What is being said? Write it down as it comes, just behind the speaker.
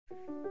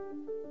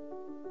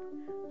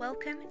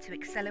Welcome to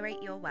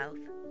Accelerate Your Wealth,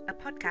 a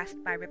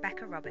podcast by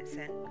Rebecca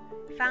Robertson,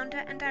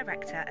 founder and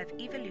director of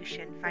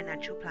Evolution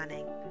Financial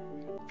Planning.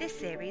 This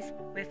series,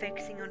 we're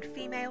focusing on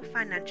female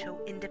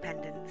financial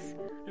independence,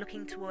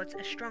 looking towards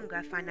a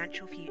stronger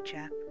financial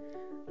future.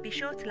 Be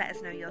sure to let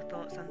us know your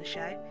thoughts on the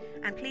show,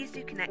 and please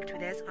do connect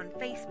with us on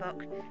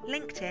Facebook,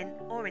 LinkedIn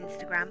or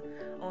Instagram,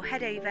 or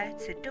head over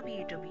to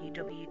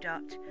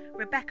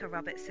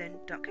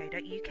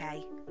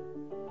www.rebeccarobertson.co.uk.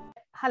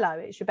 Hello,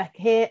 it's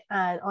Rebecca here,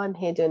 and I'm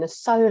here doing a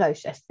solo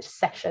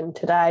session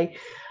today,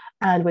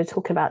 and we're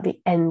talking about the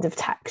end of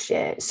tax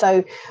year.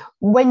 So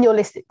when you're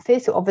listening to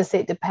this, obviously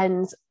it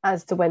depends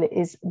as to when it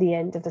is the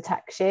end of the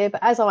tax year,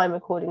 but as I'm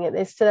recording it,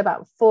 there's still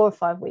about 4 or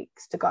 5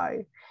 weeks to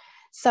go.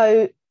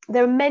 So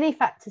there are many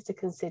factors to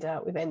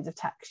consider with end of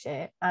tax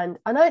year, and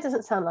I know it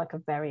doesn't sound like a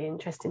very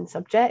interesting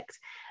subject,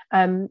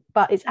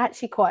 but it's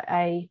actually quite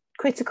a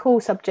critical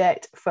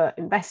subject for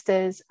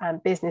investors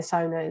and business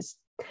owners,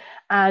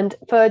 and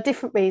for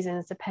different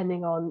reasons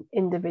depending on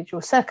individual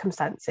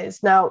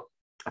circumstances. Now,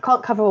 I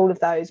can't cover all of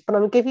those, but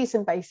I'm going to give you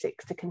some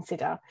basics to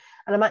consider,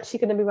 and I'm actually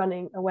going to be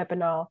running a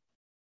webinar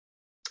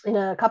in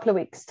a couple of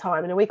weeks'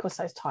 time, in a week or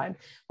so's time,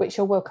 which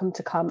you're welcome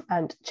to come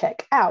and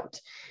check out.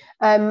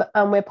 And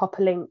we'll pop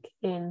a link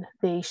in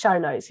the show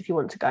notes if you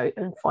want to go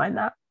and find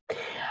that.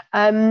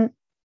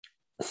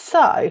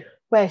 So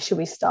where should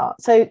we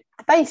start? So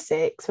the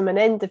basics from an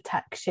end of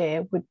tax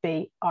year would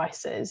be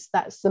ISAs.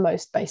 That's the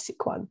most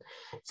basic one.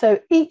 So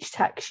each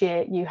tax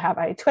year you have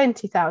a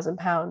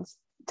 £20,000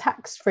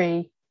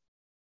 tax-free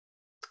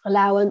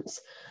allowance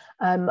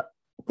that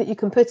you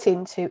can put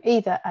into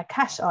either a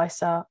cash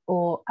ISA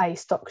or a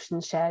stocks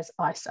and shares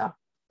ISA.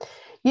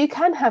 You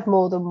can have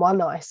more than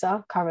one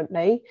ISA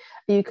currently.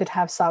 You could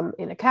have some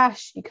in a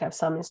cash, you could have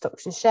some in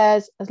stocks and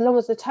shares, as long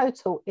as the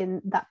total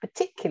in that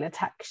particular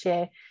tax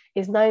year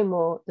is no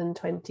more than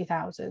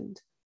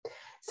 20,000.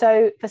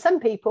 So for some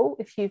people,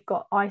 if you've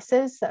got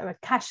ISAs that are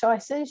cash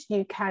ISAs,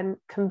 you can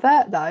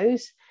convert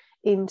those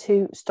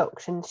into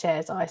stocks and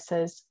shares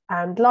ISAs.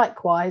 And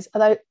likewise,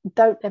 although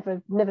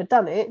never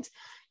done it,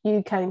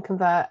 you can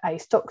convert a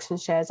stocks and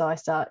shares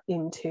ISA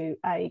into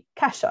a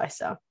cash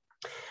ISA.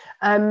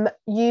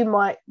 You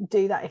might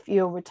do that if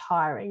you're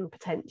retiring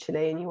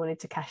potentially and you wanted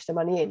to cash the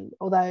money in,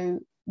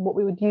 although what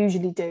we would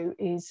usually do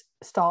is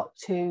start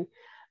to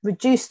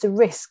reduce the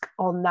risk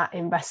on that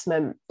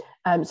investment,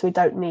 so we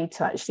don't need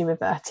to actually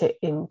revert it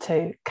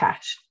into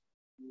cash.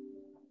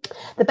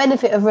 The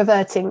benefit of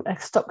reverting a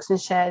stocks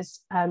and shares,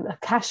 a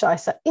cash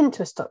ISA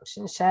into a stocks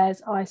and shares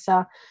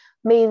ISA,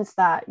 means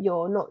that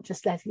you're not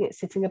just letting it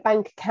sit in a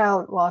bank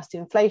account whilst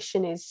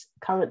inflation is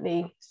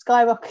currently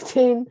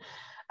skyrocketing,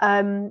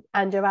 and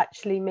you're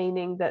actually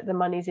meaning that the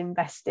money's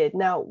invested.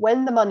 Now,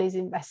 when the money's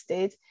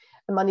invested,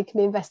 the money can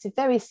be invested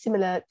very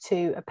similar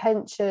to a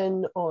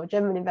pension or a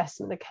general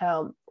investment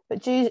account,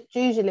 but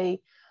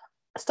usually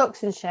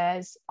stocks and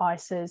shares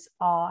ISAs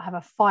have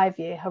a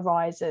 5-year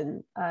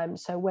horizon.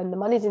 So when the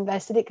money's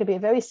invested, it could be a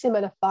very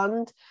similar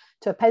fund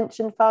to a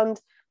pension fund,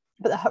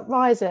 but the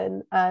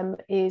horizon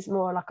is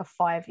more like a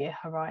 5-year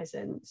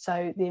horizon.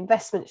 So the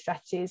investment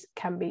strategies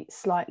can be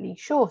slightly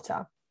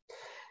shorter.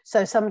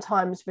 So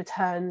sometimes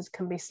returns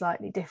can be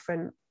slightly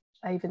different,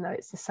 even though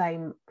it's the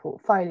same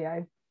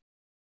portfolio.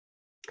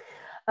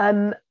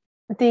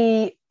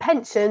 The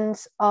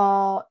pensions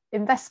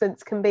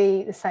investments can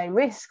be the same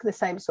risk, the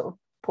same sort of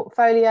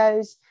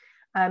portfolios,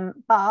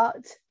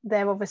 but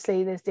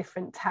there's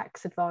different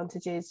tax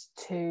advantages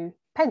to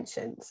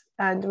pensions.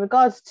 And in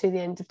regards to the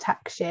end of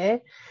tax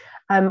year,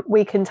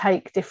 we can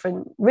take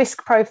different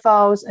risk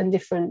profiles and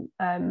different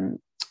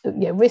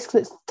risk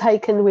that's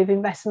taken with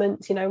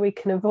investments. We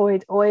can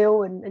avoid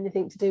oil and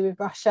anything to do with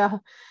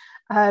Russia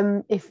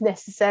if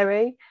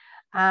necessary,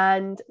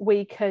 and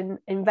we can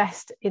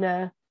invest in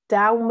a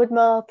downward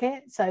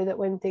market so that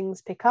when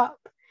things pick up,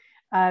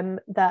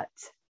 that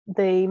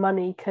the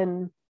money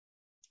can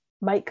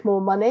make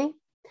more money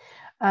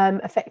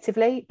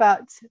effectively.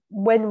 But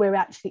when we're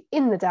actually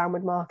in the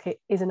downward market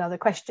is another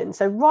question.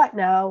 So right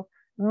now,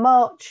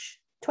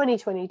 March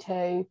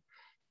 2022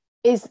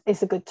 is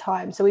a good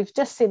time. So we've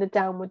just seen a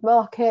downward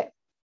market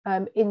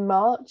in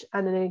March,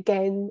 and then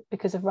again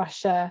because of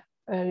Russia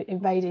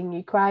invading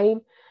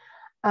Ukraine.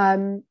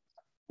 Do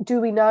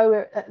we know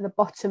we're at the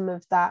bottom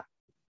of that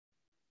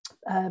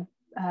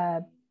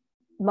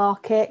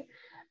market?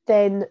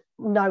 Then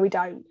no, we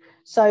don't.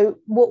 So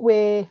what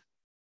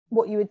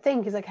you would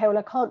think is, okay, well,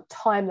 I can't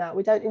time that.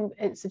 We don't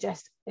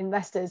suggest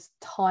investors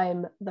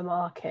time the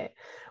market.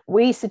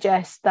 We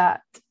suggest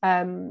that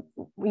you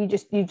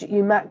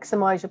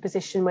maximize your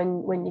position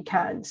when you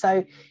can.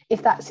 So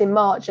if that's in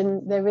March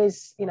and there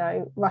is,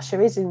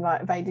 Russia is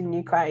invading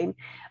Ukraine,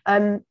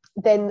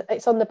 then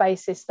it's on the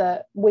basis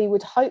that we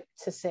would hope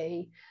to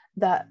see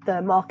that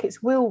the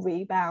markets will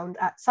rebound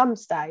at some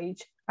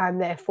stage,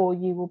 and therefore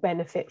you will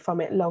benefit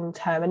from it long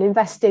term. And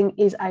investing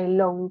is a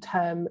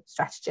long-term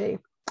strategy.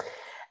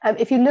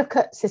 If you look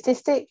at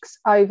statistics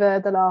over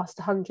the last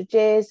 100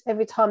 years,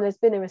 every time there's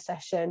been a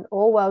recession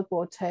or World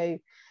War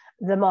II,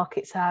 the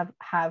markets have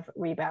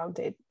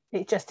rebounded.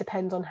 It just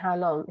depends on how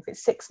long, if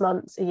it's 6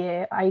 months, a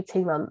year,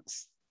 18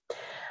 months.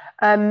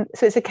 So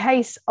it's a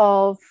case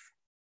of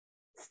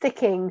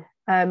sticking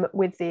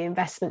with the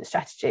investment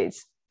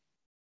strategies,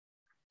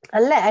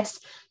 unless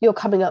you're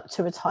coming up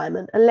to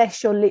retirement,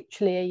 unless you're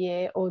literally a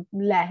year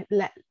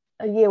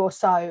or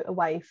so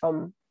away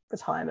from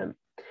retirement.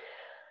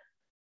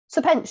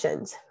 So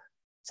pensions.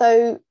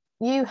 So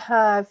you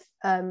have,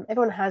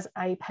 everyone has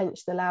a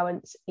pension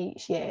allowance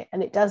each year,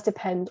 and it does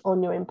depend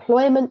on your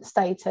employment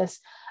status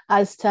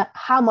as to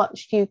how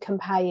much you can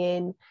pay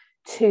in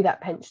to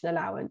that pension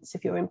allowance,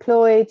 if you're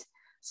employed,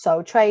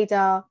 sole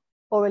trader,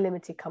 or a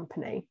limited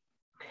company.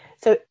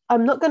 So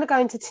I'm not going to go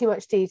into too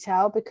much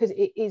detail because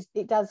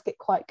it does get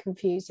quite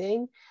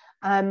confusing.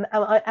 And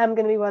I am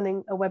going to be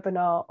running a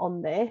webinar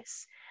on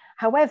this.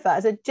 However,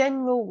 as a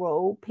general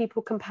rule,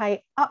 people can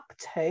pay up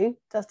to,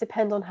 does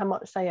depend on how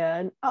much they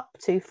earn, up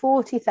to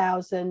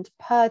 40,000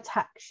 per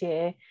tax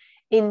year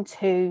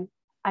into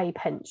a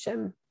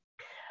pension.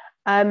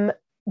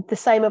 The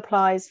same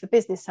applies for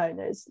business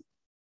owners.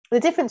 The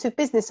difference with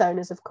business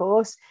owners, of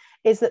course,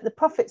 is that the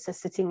profits are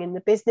sitting in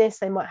the business.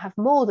 They might have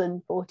more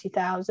than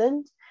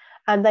 40,000,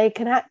 and they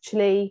can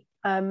actually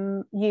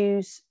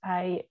use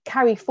a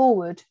carry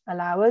forward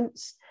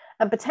allowance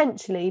and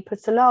potentially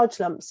put a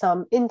large lump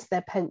sum into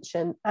their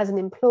pension as an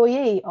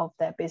employee of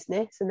their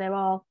business. And there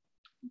are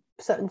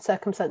certain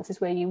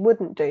circumstances where you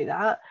wouldn't do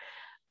that.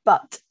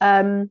 But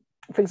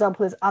for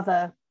example, there's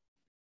other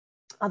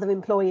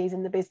employees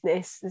in the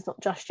business, there's not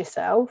just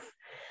yourself,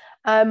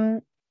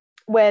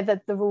 where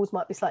the rules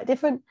might be slightly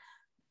different.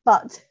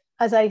 But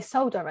as a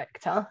sole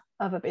director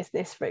of a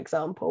business, for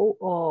example,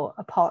 or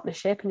a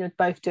partnership, and you're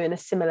both doing a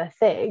similar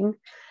thing,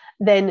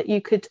 then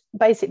you could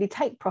basically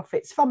take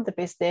profits from the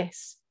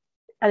business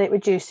and it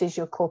reduces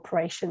your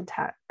corporation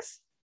tax.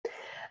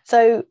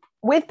 So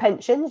with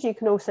pensions, you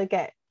can also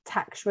get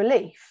tax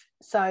relief.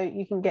 So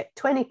you can get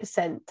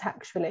 20%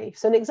 tax relief.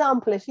 So an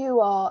example, if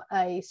you are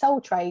a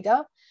sole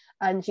trader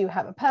and you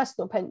have a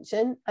personal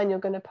pension and you're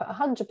going to put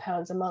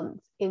 £100 a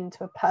month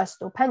into a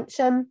personal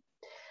pension,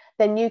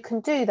 then you can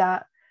do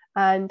that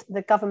and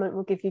the government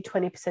will give you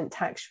 20%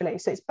 tax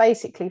relief. So it's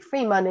basically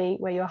free money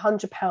where your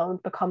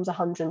 £100 becomes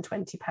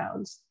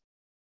 £120,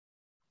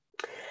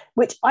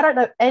 which I don't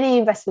know any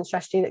investment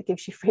strategy that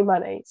gives you free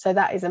money. So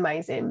that is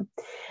amazing.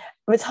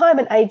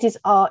 Retirement ages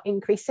are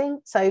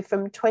increasing. So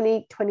from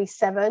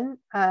 2027,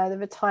 the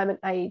retirement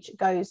age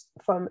goes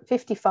from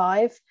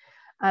 55,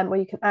 where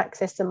you can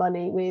access the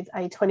money with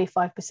a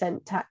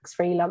 25%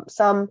 tax-free lump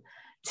sum,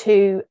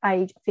 to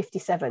age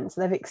 57. So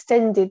they've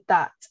extended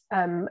that.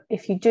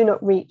 If you do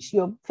not reach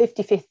your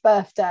 55th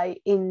birthday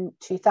in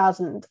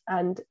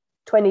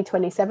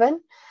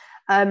 2027,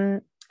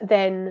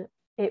 then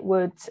it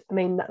would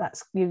mean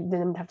that you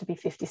then have to be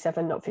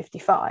 57, not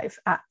 55,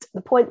 at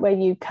the point where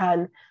you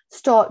can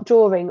start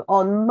drawing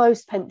on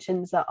most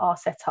pensions that are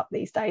set up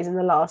these days in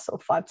the last sort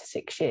of 5 to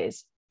 6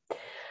 years.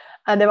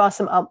 And there are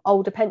some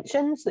older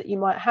pensions that you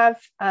might have,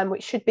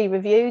 which should be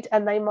reviewed,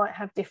 and they might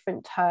have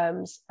different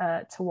terms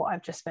to what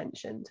I've just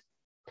mentioned.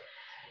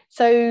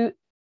 So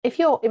if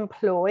you're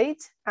employed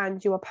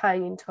and you are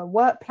paying into a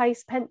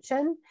workplace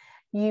pension,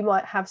 you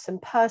might have some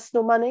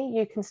personal money.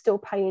 You can still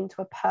pay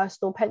into a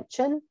personal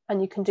pension,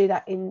 and you can do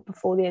that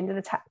before the end of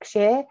the tax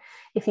year.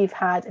 If you've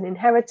had an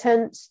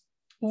inheritance,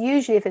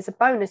 usually if it's a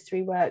bonus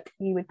through work,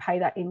 you would pay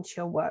that into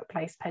your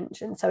workplace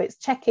pension. So it's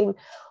checking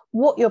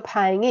what you're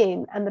paying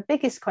in. And the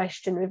biggest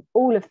question with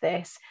all of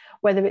this,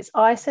 whether it's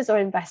ISAs or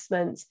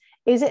investments,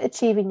 is it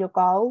achieving your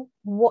goal?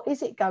 What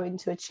is it going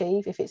to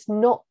achieve? If it's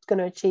not going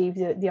to achieve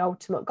the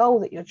ultimate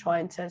goal that you're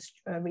trying to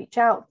reach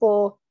out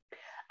for,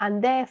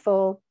 and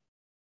therefore,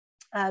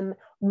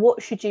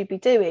 what should you be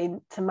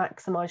doing to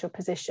maximize your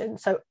position?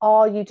 So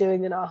are you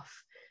doing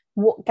enough?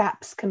 What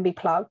gaps can be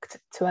plugged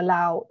to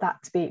allow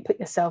that to put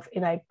yourself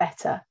in a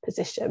better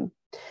position?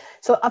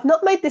 So I've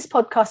not made this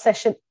podcast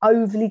session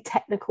overly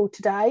technical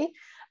today,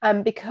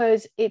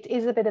 because it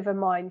is a bit of a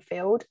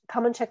minefield.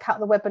 Come and check out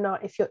the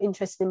webinar if you're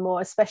interested in more,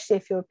 especially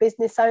if you're a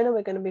business owner.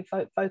 We're going to be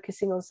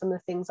focusing on some of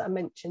the things I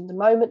mentioned a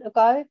moment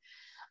ago.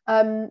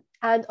 And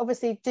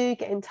obviously do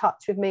get in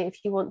touch with me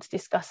if you want to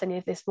discuss any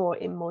of this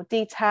in more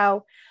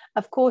detail.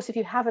 Of course, if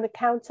you have an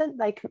accountant,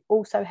 they can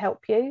also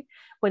help you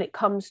when it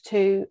comes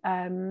to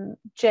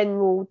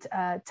general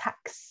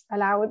tax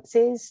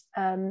allowances,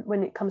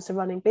 when it comes to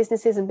running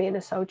businesses and being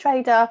a sole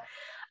trader.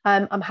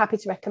 I'm happy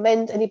to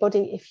recommend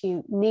anybody if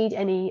you need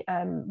any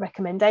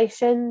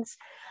recommendations.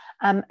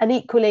 And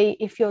equally,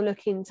 if you're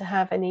looking to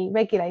have any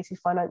regulated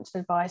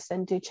financial advice,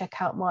 then do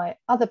check out my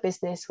other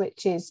business,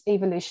 which is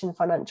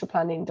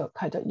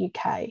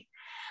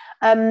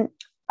evolutionfinancialplanning.co.uk.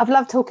 I've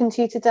loved talking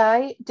to you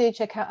today. Do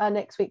check out our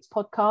next week's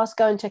podcast.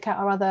 Go and check out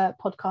our other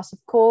podcasts,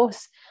 of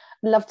course.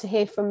 I'd love to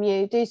hear from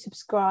you. Do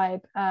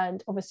subscribe,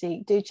 and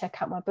obviously do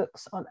check out my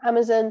books on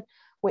Amazon,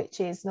 which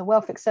is the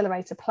Wealth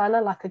Accelerator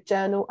Planner, like a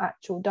journal,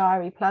 actual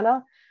diary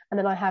planner. And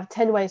then I have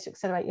 10 Ways to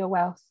Accelerate Your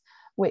Wealth,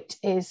 which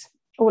is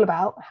all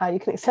about how you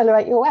can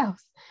accelerate your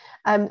wealth.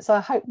 So I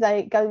hope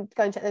they go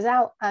and check those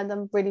out, and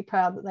I'm really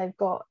proud that they've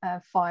got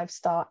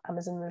 5-star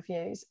Amazon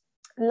reviews.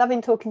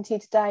 Loving talking to you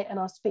today, and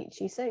I'll speak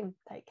to you soon.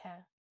 Take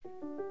care.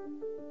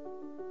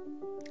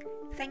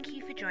 Thank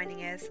you for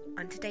joining us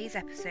on today's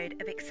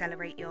episode of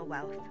Accelerate Your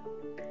Wealth.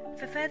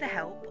 For further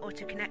help or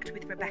to connect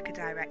with Rebecca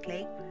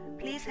directly,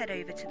 please head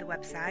over to the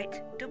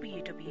website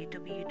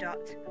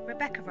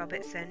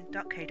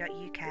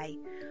www.rebeccarobertson.co.uk,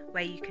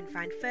 where you can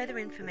find further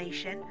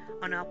information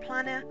on our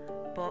planner,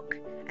 book,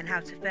 and how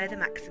to further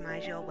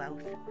maximise your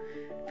wealth.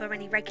 For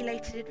any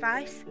regulated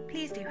advice,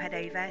 please do head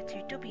over to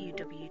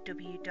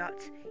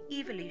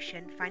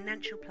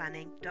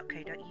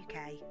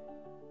www.evolutionfinancialplanning.co.uk.